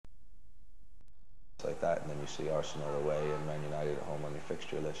that, and then you see Arsenal away and Man United at home on your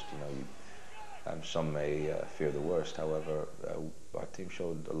fixture list. You know, some may fear the worst. However, our team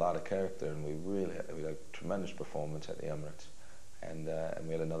showed a lot of character, and we had a tremendous performance at the Emirates, and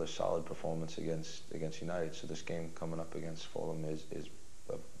we had another solid performance against United. So this game coming up against Fulham is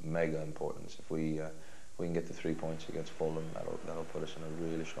of mega importance. If we can get the 3 points against Fulham, that'll put us in a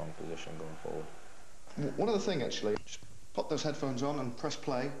really strong position going forward. One other thing, actually, just pop those headphones on and press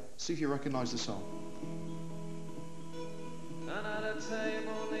play. See if you recognise the song. And at a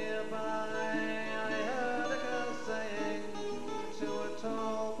table nearby, I heard a girl saying to a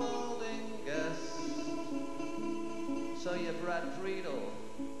tall, balding guest, "So you're Brad Friedel."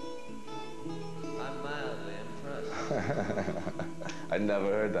 I'm mildly impressed. I never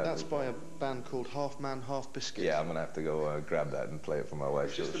heard that. That's by a band called Half Man, Half Biscuit. Yeah, I'm gonna have to go grab that and play it for my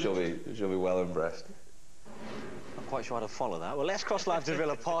wife. She'll be well impressed. Not quite sure how to follow that. Well, let's cross live to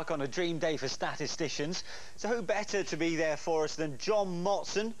Villa Park on a dream day for statisticians. So who better to be there for us than John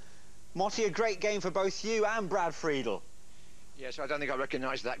Motson? Motty, a great game for both you and Brad Friedel. Yes, I don't think I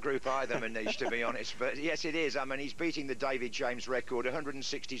recognise that group either, Manish, to be honest. But yes, it is. I mean, he's beating the David James record,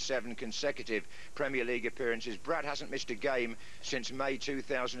 167 consecutive Premier League appearances. Brad hasn't missed a game since May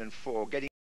 2004.